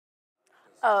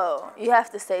Oh, you have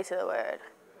to stay to the word.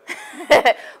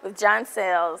 With John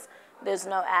Sayles, there's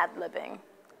no ad-libbing.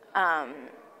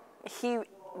 He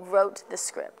wrote the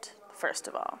script, first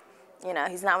of all. You know,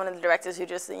 he's not one of the directors who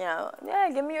just, you know, yeah,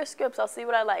 give me your scripts, I'll see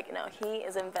what I like. You know, he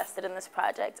is invested in this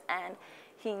project, and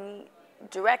he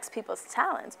directs people's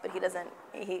talents, but he doesn't,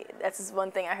 that's just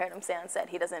one thing I heard him say on set,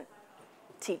 he doesn't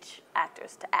teach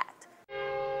actors to act.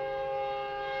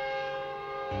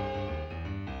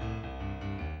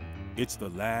 It's the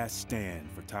last stand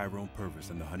for Tyrone Purvis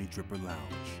in the Honeydripper Lounge.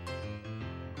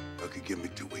 Lucky, give me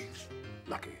 2 weeks.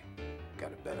 Lucky,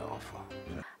 got a better offer.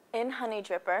 In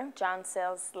Honeydripper, John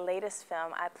Sayles' latest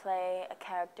film, I play a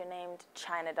character named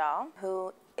China Doll,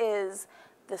 who is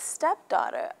the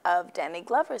stepdaughter of Danny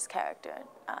Glover's character,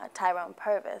 Tyrone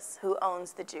Purvis, who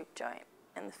owns the juke joint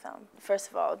in the film. First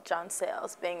of all, John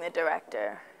Sayles being the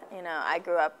director, you know, I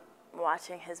grew up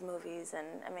watching his movies, and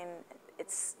I mean,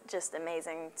 it's just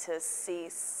amazing to see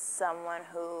someone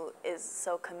who is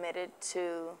so committed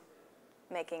to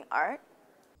making art.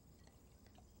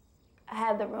 I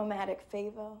had the rheumatic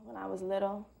fever when I was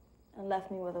little and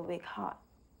left me with a weak heart.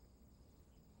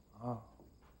 Oh.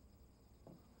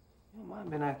 You know, mine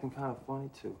been acting kind of funny,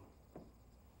 too.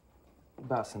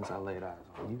 About since I laid eyes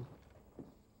on you.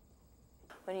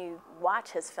 When you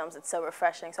watch his films, it's so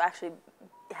refreshing. So actually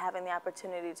having the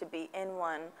opportunity to be in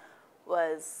one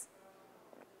was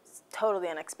totally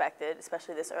unexpected,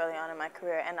 especially this early on in my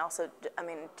career. And also, I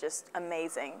mean, just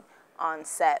amazing on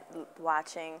set,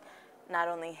 watching not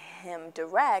only him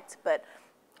direct, but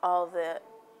all the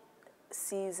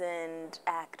seasoned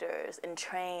actors and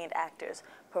trained actors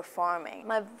performing.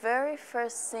 My very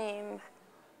first scene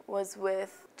was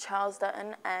with Charles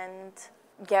Dutton and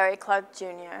Gary Clark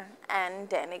Jr. and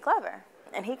Danny Glover.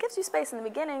 And he gives you space in the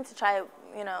beginning to try,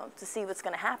 you know, to see what's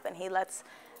going to happen. He lets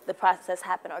the process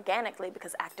happen organically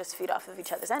because actors feed off of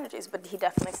each other's energies, but he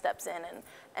definitely steps in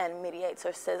and mediates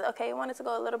or says, okay, you want it to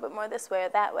go a little bit more this way or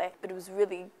that way. But it was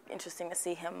really interesting to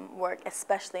see him work,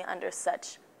 especially under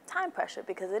such time pressure,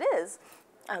 because it is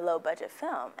a low-budget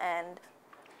film. And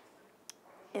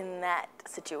in that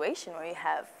situation where you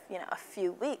have, you know, a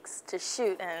few weeks to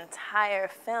shoot an entire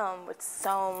film with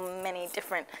so many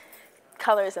different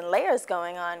colors and layers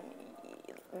going on,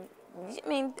 I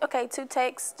mean, okay, 2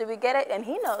 takes, did we get it? And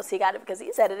he knows he got it because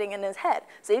he's editing in his head.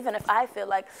 So even if I feel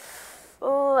like,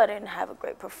 oh, I didn't have a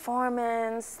great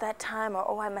performance that time, or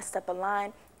oh, I messed up a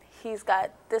line, he's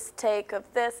got this take of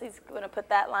this, he's going to put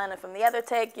that line in from the other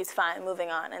take, he's fine, moving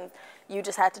on. And you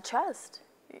just had to trust.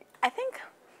 I think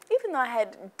even though I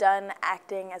had done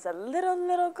acting as a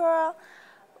little girl,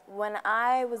 when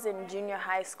I was in junior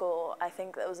high school, I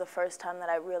think that was the first time that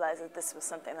I realized that this was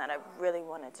something that I really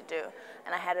wanted to do.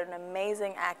 And I had an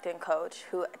amazing acting coach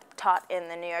who taught in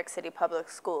the New York City public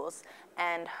schools,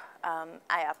 and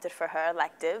I opted for her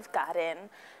elective, got in,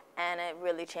 and it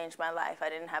really changed my life. I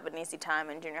didn't have an easy time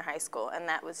in junior high school, and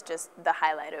that was just the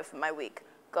highlight of my week,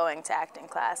 going to acting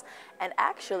class. And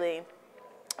actually,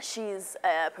 she's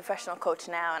a professional coach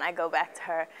now, and I go back to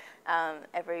her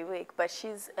every week, but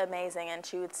she's amazing, and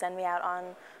she would send me out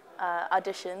on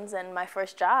auditions, and my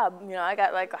first job, you know, I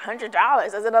got like $100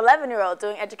 as an 11-year-old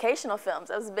doing educational films.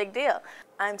 That was a big deal.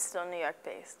 I'm still New York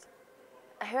based.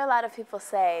 I hear a lot of people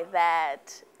say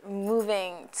that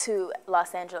moving to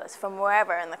Los Angeles from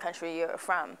wherever in the country you're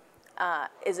from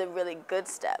is a really good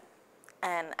step,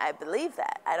 and I believe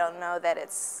that. I don't know that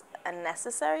it's a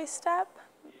necessary step.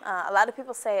 A lot of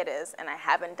people say it is, and I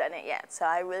haven't done it yet, so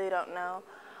I really don't know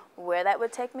where that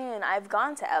would take me. And I've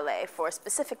gone to LA for a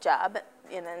specific job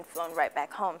and then flown right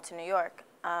back home to New York.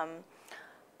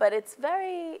 But it's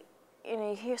very, you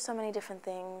know, you hear so many different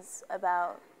things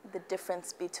about the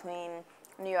difference between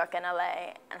New York and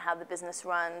LA and how the business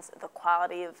runs, the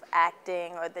quality of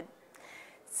acting, or the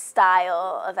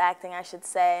style of acting, I should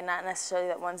say. Not necessarily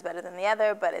that one's better than the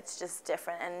other, but it's just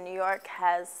different. And New York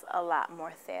has a lot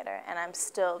more theater, and I'm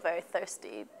still very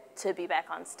thirsty to be back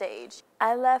on stage.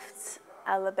 I left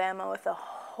Alabama with a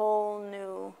whole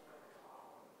new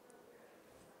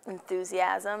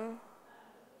enthusiasm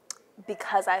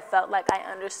because I felt like I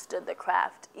understood the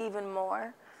craft even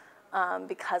more,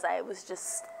 because I was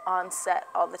just on set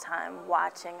all the time,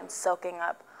 watching and soaking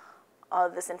up all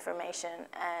of this information,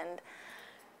 and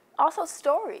also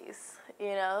stories,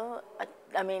 you know.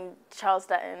 I mean, Charles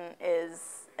Dutton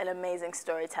is an amazing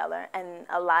storyteller, and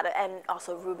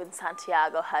also Ruben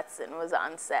Santiago Hudson was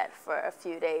on set for a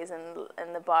few days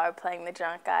in the bar playing the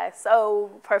drunk guy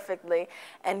so perfectly,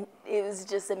 and it was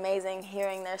just amazing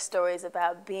hearing their stories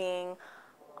about being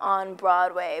on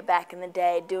Broadway back in the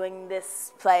day, doing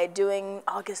this play, doing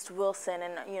August Wilson,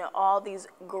 and all these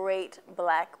great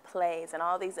black plays and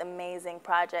all these amazing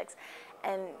projects.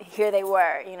 And here they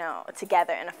were,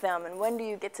 together in a film. And when do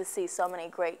you get to see so many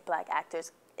great black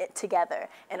actors together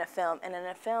in a film, and in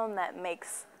a film that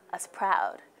makes us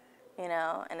proud,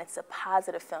 and it's a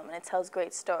positive film, and it tells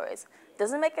great stories.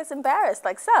 Doesn't make us embarrassed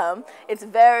like some. It's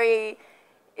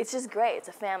just great. It's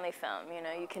a family film,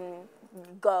 You can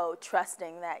go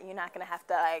trusting that you're not going to have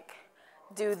to,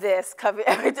 do this, cover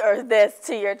or this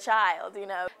to your child,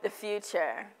 The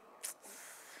future.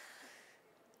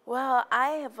 Well,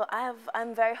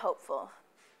 I'm very hopeful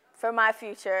for my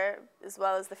future as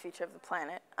well as the future of the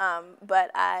planet. But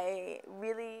I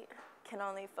really can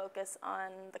only focus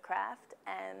on the craft,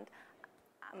 and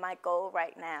my goal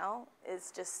right now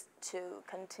is just to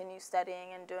continue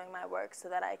studying and doing my work so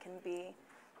that I can be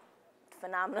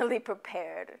phenomenally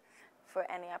prepared for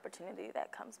any opportunity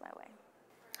that comes my way.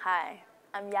 Hi,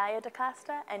 I'm Yaya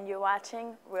Dacosta, and you're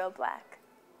watching Reelblack.